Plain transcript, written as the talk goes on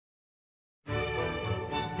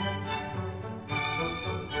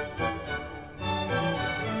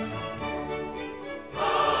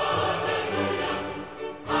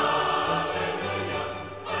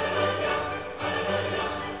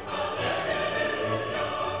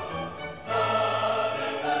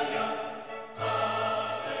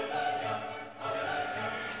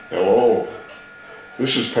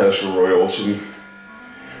This is Pastor Roy Olsen,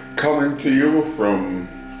 coming to you from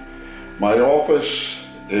my office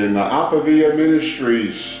in Apavia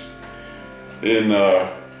Ministries in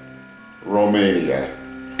Romania.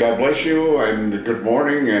 God bless you and good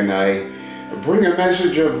morning, and I bring a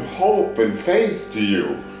message of hope and faith to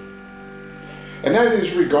you. And that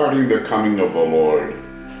is regarding the coming of the Lord.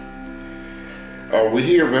 We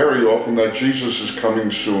hear very often that Jesus is coming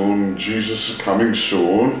soon, Jesus is coming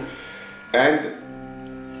soon, and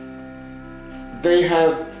they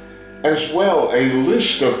have as well a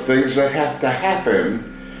list of things that have to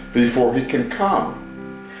happen before he can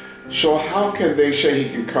come. So how can they say he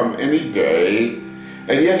can come any day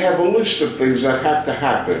and yet have a list of things that have to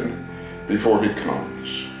happen before he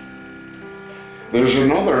comes? There's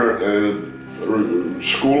another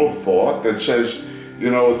school of thought that says, you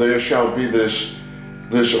know, there shall be this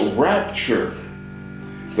rapture,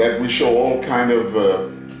 that we shall all kind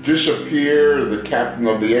of disappear, the captain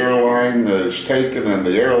of the airline is taken and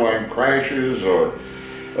the airline crashes, or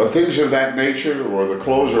things of that nature, or the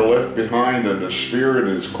clothes are left behind and the spirit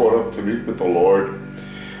is caught up to meet with the Lord.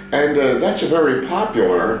 And that's a very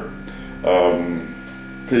popular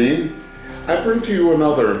theme. I bring to you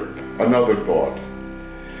another thought.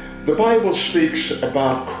 The Bible speaks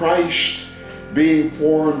about Christ being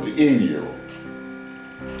formed in you.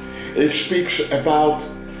 It speaks about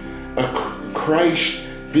Christ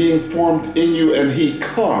being formed in you, and he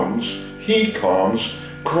comes,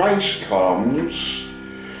 Christ comes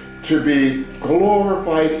to be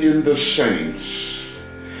glorified in the saints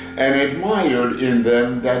and admired in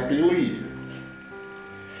them that believe.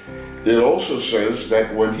 It also says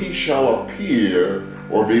that when he shall appear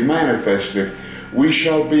or be manifested, we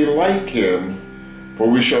shall be like him, for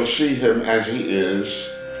we shall see him as he is.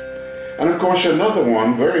 And of course, another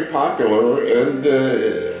one, very popular and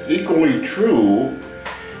equally true,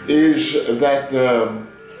 is that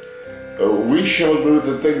we shall do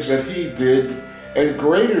the things that he did, and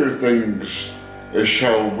greater things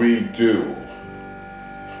shall we do.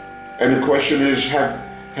 And the question is,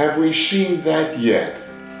 have we seen that yet?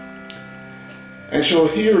 And so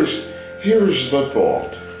here's the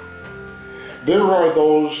thought. There are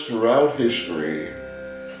those throughout history,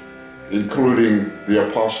 including the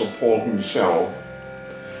Apostle Paul himself,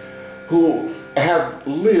 who have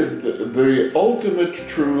lived the ultimate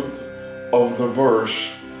truth of the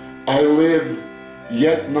verse, I live,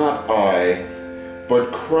 yet not I,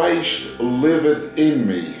 but Christ liveth in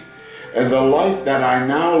me. And the life that I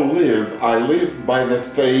now live, I live by the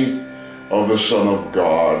faith of the Son of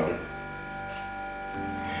God.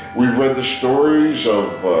 We've read the stories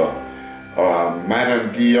of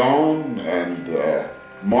Madame Guyon and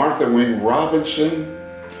Martha Wing Robinson,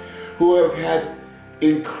 who have had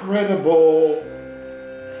incredible,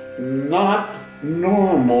 not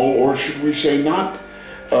normal, or should we say not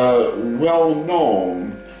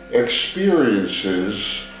well-known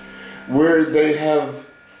experiences where they have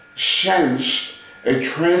sensed a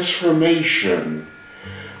transformation,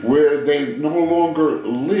 where they no longer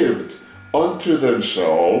lived unto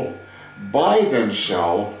themselves, by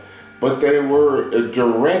themselves, but they were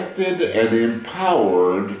directed and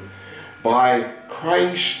empowered by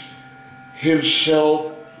Christ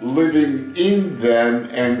himself living in them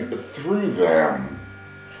and through them.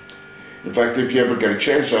 In fact, if you ever get a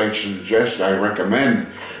chance, I recommend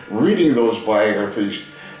reading those biographies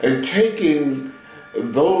and taking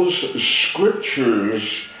those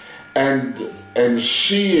scriptures and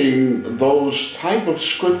seeing those type of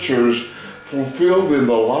scriptures fulfilled in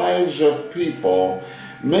the lives of people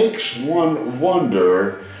makes one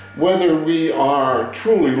wonder whether we are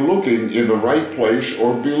truly looking in the right place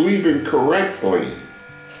or believing correctly.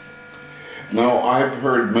 Now, I've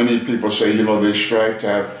heard many people say, you know, they strive to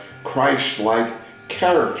have Christ-like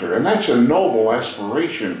character, and that's a noble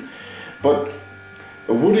aspiration. But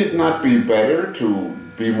would it not be better to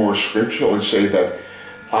be more scriptural and say that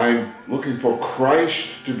I'm looking for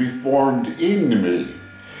Christ to be formed in me?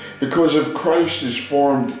 Because if Christ is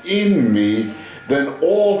formed in me, then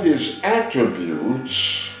all his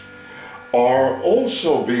attributes are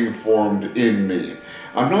also being formed in me.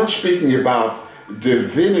 I'm not speaking about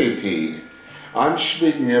divinity. I'm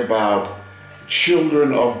speaking about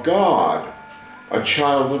children of God, a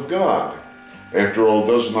child of God. After all,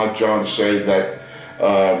 does not John say that,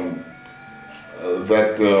 oh,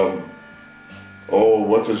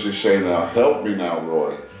 what does he say now? Help me now,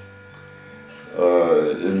 Roy.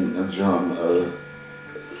 In John,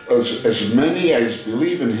 as many as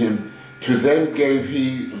believe in him, to them gave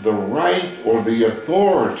he the right or the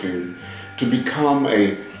authority to become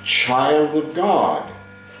a child of God.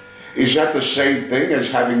 Is that the same thing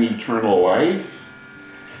as having eternal life?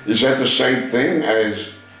 Is that the same thing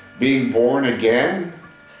as being born again?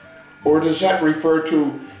 Or does that refer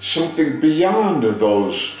to something beyond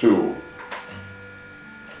those two?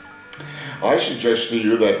 I suggest to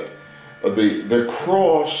you that the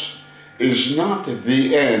cross is not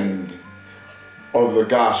the end of the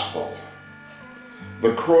gospel.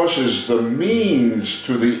 The cross is the means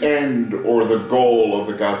to the end or the goal of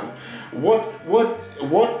the gospel.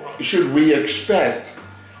 What should we expect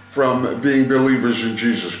from being believers in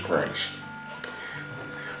Jesus Christ?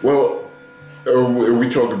 Well, we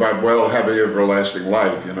talk about, well, have an everlasting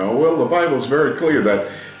life, you know. Well, the Bible is very clear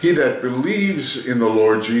that he that believes in the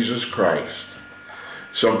Lord Jesus Christ.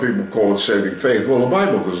 Some people call it saving faith. Well, the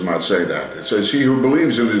Bible does not say that. It says he who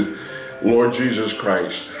believes in the Lord Jesus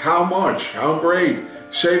Christ. How much? How great?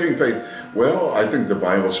 Saving faith. Well, I think the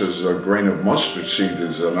Bible says a grain of mustard seed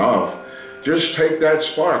is enough. Just take that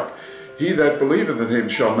spark. He that believeth in him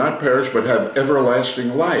shall not perish but have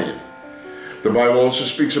everlasting life. The Bible also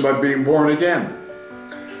speaks about being born again.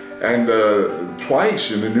 And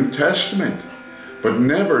twice in the New Testament. But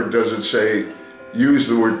never does it say, use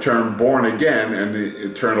the term born again and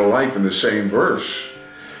the eternal life in the same verse.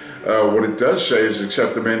 What it does say is,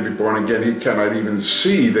 except a man be born again, he cannot even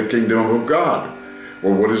see the kingdom of God.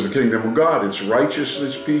 Well, what is the kingdom of God? It's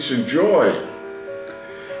righteousness, peace, and joy.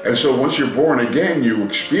 And so once you're born again, you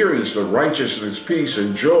experience the righteousness, peace,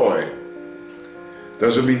 and joy.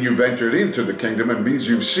 Doesn't mean you've entered into the kingdom. It means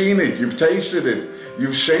you've seen it, you've tasted it,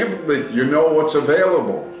 you've sampled it, you know what's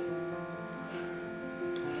available.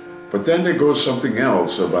 But then there goes something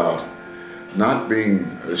else about not being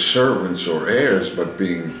servants or heirs, but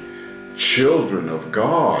being children of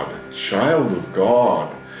God, child of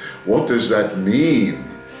God. What does that mean?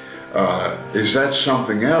 Is that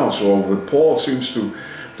something else? Well, Paul seems to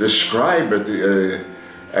describe it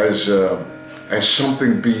as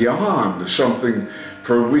something beyond, something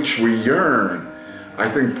for which we yearn. I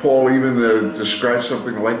think Paul even describes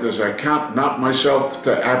something like this: I count not myself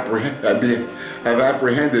to have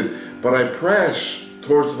apprehended, but I press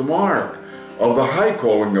towards the mark of the high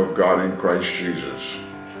calling of God in Christ Jesus.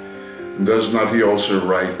 Does not he also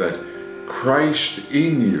write that Christ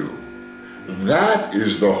in you, that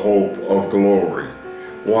is the hope of glory?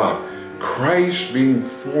 What? Christ being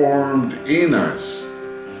formed in us.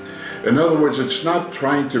 In other words, it's not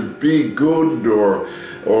trying to be good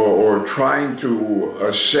or trying to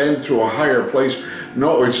ascend to a higher place.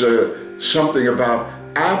 No, it's something about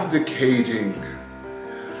abdicating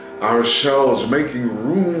ourselves, making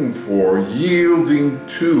room for, yielding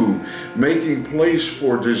to, making place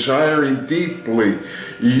for, desiring deeply,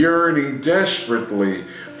 yearning desperately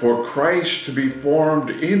for Christ to be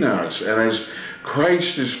formed in us. And as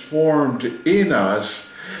Christ is formed in us,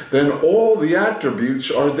 then all the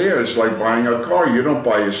attributes are there. It's like buying a car. You don't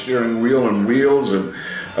buy a steering wheel and wheels and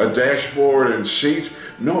a dashboard and seats.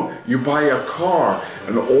 No, you buy a car,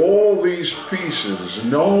 and all these pieces,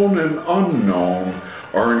 known and unknown,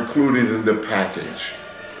 are included in the package.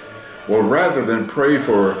 Well, rather than pray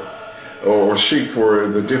for or seek for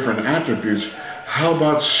the different attributes, how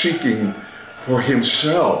about seeking for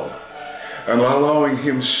himself and allowing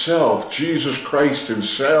himself, Jesus Christ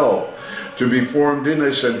himself, to be formed in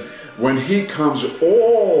us? And when he comes,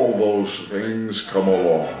 all those things come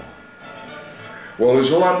along. Well,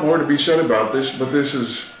 there's a lot more to be said about this, but this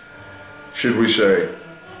is, should we say,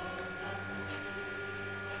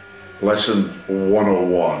 Lesson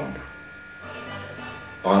 101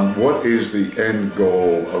 on what is the end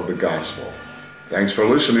goal of the gospel. Thanks for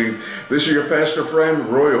listening. This is your pastor friend,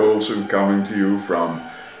 Roy Olsen, coming to you from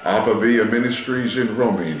Apavia Ministries in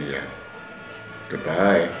Romania.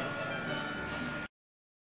 Goodbye.